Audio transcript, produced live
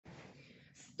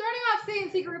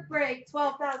CloutsnChara group break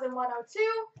 12,102.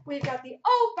 We've got the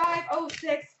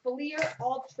 0506 Fleer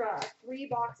Ultra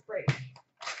 3-box break.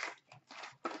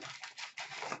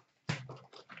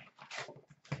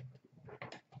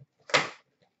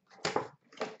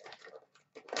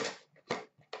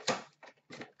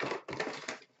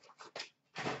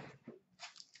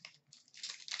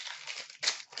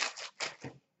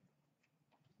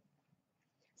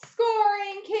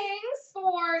 Scoring Kings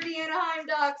for the Anaheim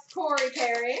Ducks, Corey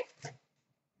Perry.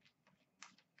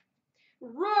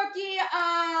 Rookie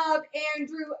of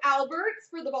Andrew Alberts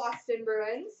for the Boston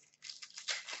Bruins.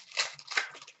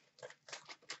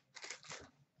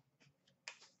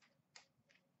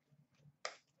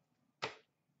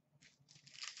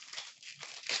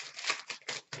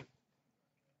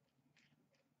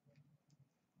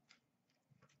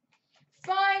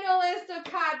 Finalist of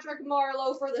Patrick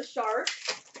Marleau for the Sharks.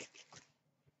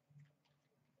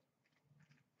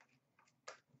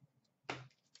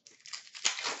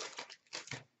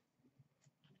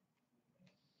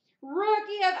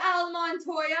 Rookie of Al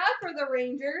Montoya for the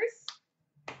Rangers.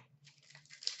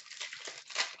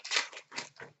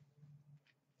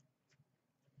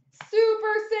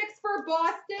 Super 6 for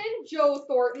Boston, Joe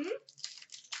Thornton.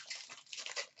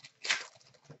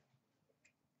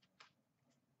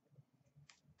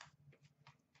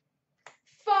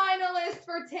 Finalist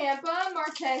for Tampa,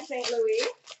 Martin St. Louis.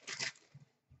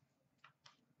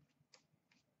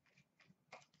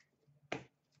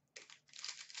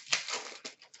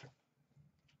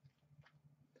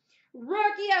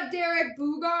 Rookie of Derek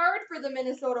Bugard for the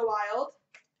Minnesota Wild.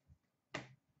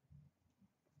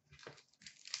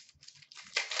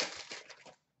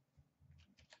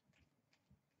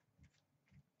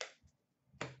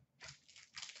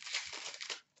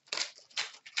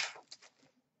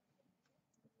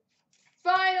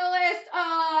 Finalist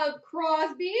of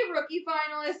Crosby, rookie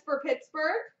finalist for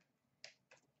Pittsburgh.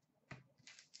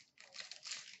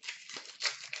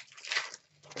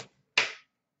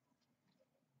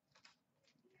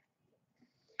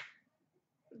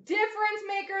 Difference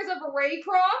makers of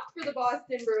Raycroft for the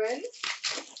Boston Bruins.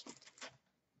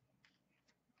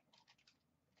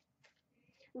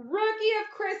 Rookie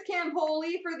of Chris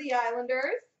Campoli for the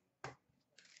Islanders.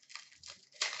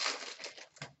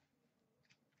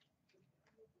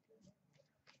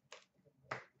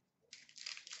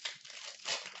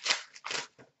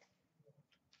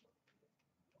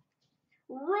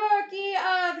 Rookie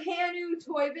of Hannu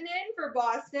Toivonen for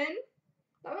Boston.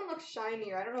 That one looks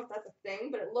shinier. I don't know if that's a thing,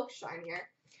 but it looks shinier.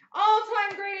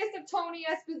 All-time greatest of Tony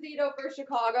Esposito for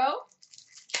Chicago.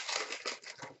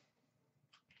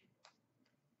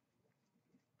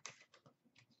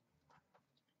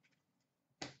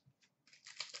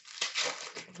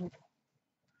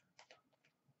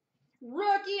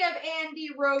 Rookie of Andy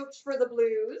Roach for the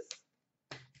Blues.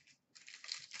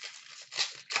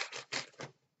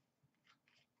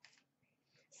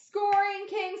 Scoring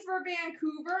Kings for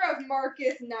Vancouver of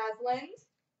Marcus Naslund.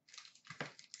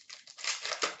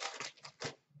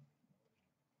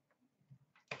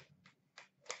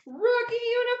 Rookie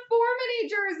uniformity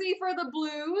jersey for the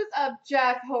Blues of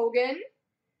Jeff Hogan.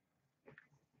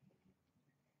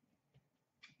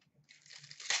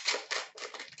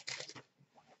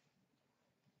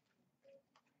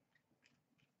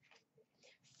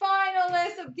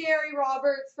 Finalist of Gary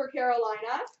Roberts for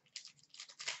Carolina.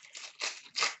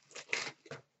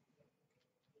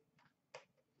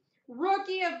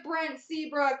 Rookie of Brent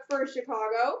Seabrook for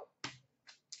Chicago.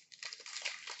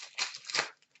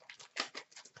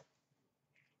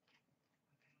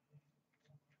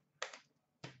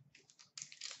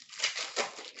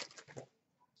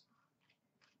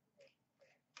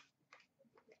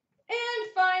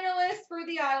 And finalist for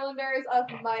the Islanders of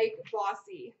Mike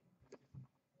Bossy.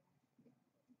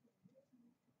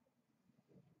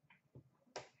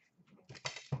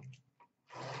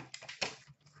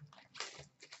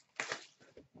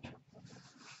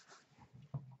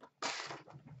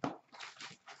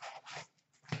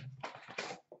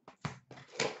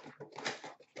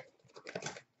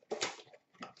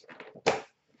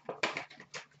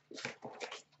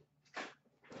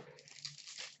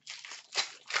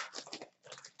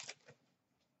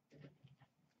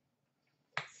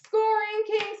 Scoring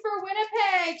Kings for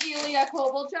Winnipeg, Ilya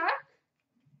Kovalchuk.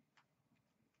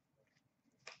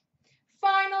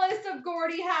 Finalist of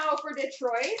Gordie Howe for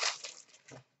Detroit.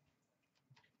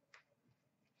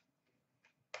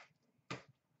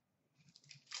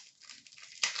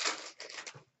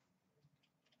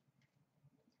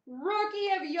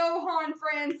 Rookie of Johan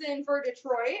Franzen for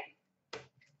Detroit.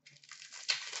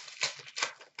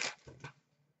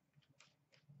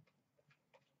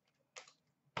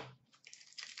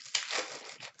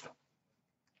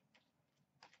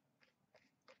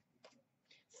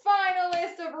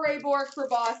 Borg for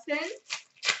Boston.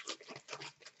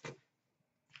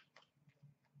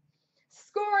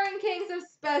 Scoring Kings of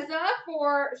Spezza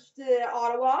for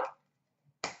Ottawa.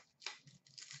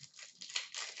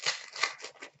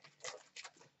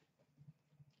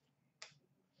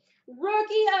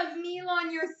 Rookie of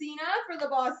Milan Ursina for the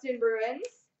Boston Bruins.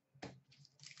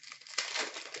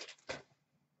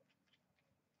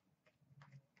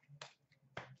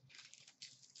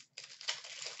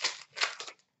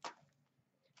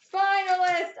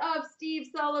 Finalist of Steve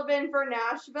Sullivan for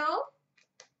Nashville.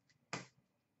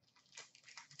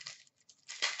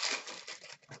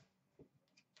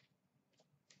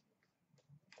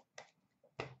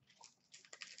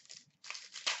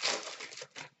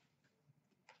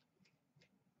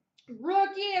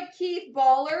 Rookie of Keith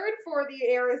Ballard for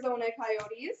the Arizona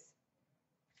Coyotes.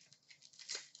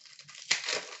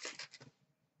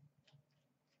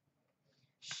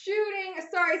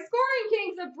 Scoring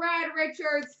Kings of Brad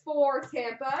Richards for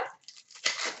Tampa.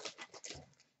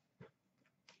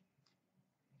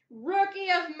 Rookie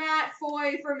of Matt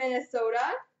Foy for Minnesota.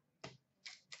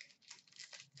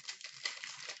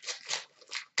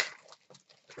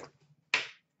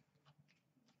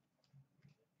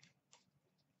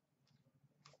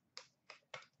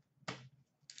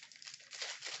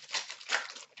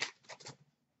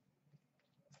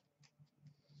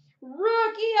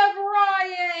 Rookie of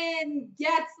Ryan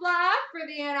Getzlaf for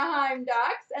the Anaheim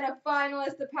Ducks, and a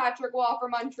finalist of Patrick Wall for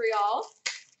Montreal.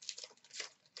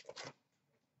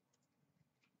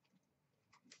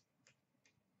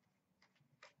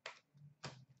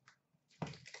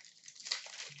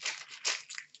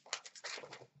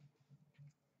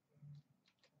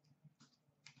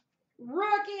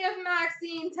 Rookie of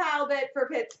Maxime Talbot for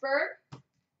Pittsburgh.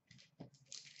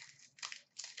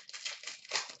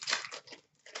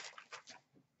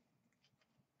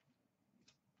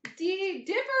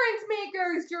 Difference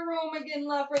makers, Jerome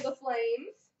McGinley for the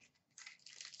Flames.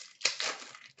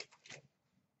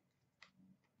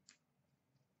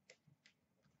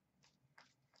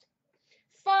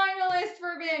 Finalist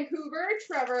for Vancouver,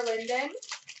 Trevor Linden.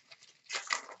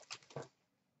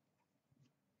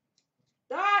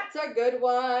 That's a good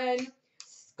one.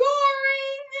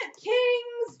 Scoring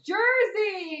Kings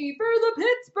jersey for the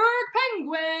Pittsburgh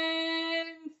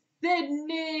Penguins,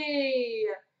 Sidney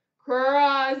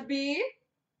Crosby.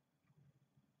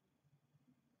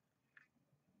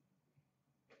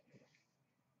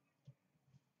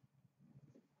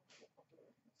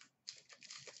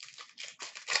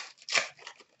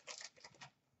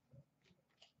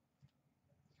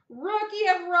 Rookie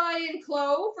of Ryan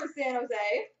Clough for San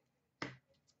Jose.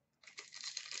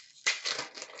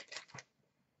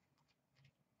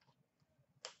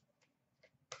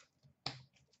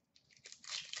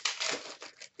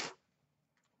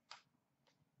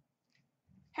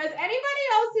 Has anybody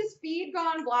else's feed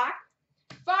gone black?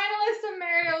 Finalist of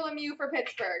Mario Lemieux for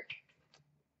Pittsburgh.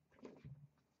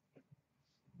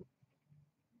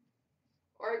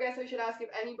 Or I guess I should ask if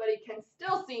anybody can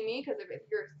still see me, because if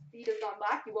your feed has gone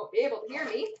black, you won't be able to hear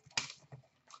me.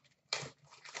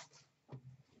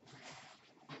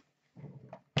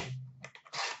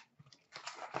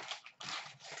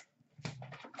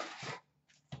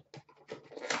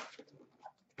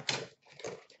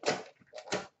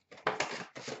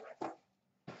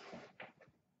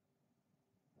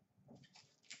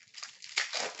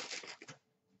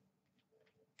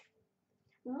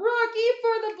 Rookie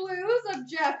for the Blues of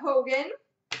Jeff Hogan.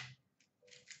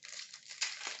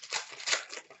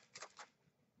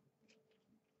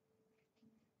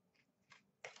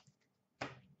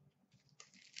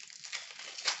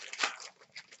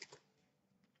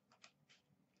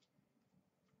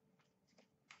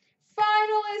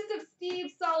 Finalist of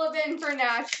Steve Sullivan for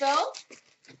Nashville.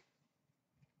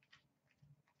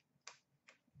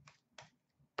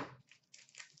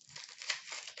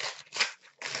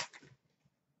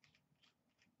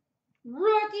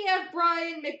 Rookie of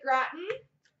Brian McGrattan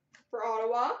for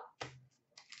Ottawa.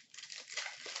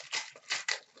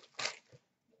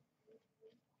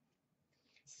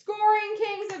 Scoring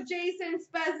Kings of Jason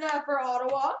Spezza for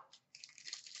Ottawa.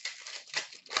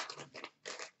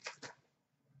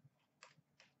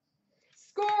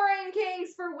 Scoring Kings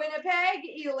for Winnipeg,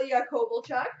 Ilya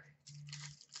Kovalchuk.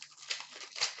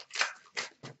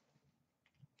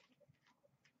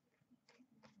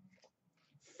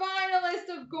 Finalist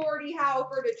of Gordie Howe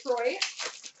for Detroit.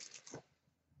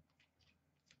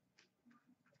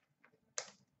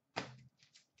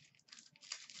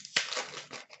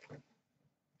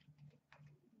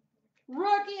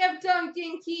 Rookie of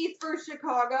Duncan Keith for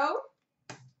Chicago.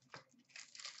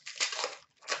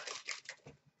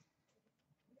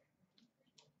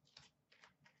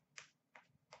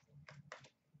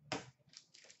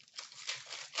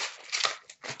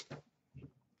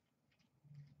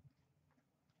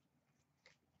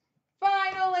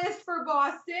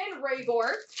 Boston, Ray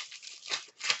Gort.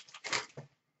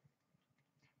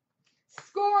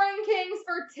 Scoring Kings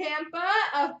for Tampa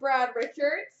of Brad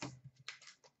Richards.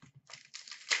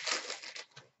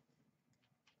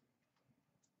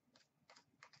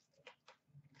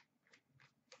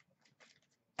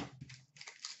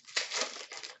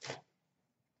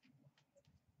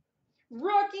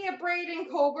 Rookie of Braden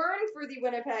Coburn for the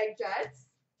Winnipeg Jets.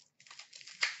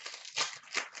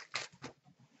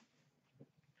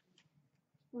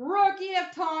 Rookie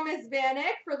of Thomas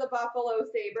Vanek for the Buffalo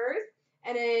Sabres.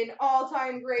 And an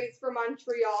all-time greats for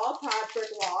Montreal, Patrick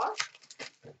Law.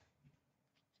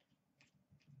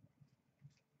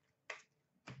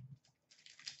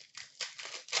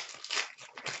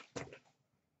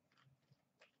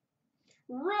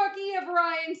 Rookie of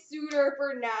Ryan Suter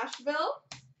for Nashville.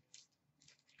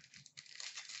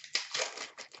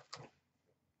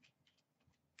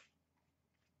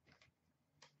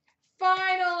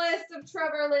 Finalist of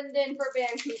Trevor Linden for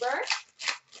Vancouver.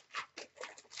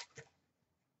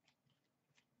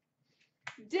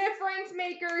 Difference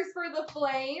makers for the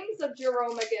Flames of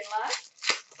Jerome McGinley.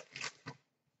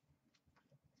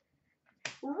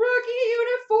 Rookie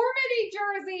uniformity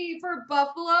jersey for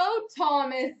Buffalo,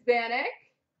 Thomas Vanek.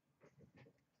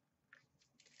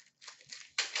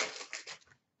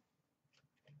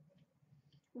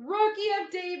 Rookie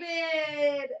of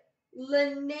David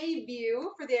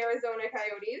Lenevue for the Arizona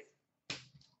Coyotes.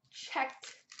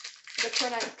 Checked the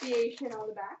pronunciation on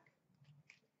the back.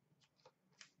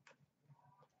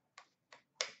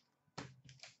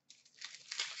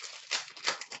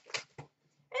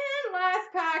 And last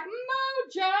pack,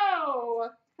 Mojo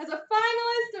has a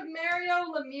finalist of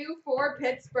Mario Lemieux for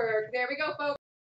Pittsburgh. There we go, folks.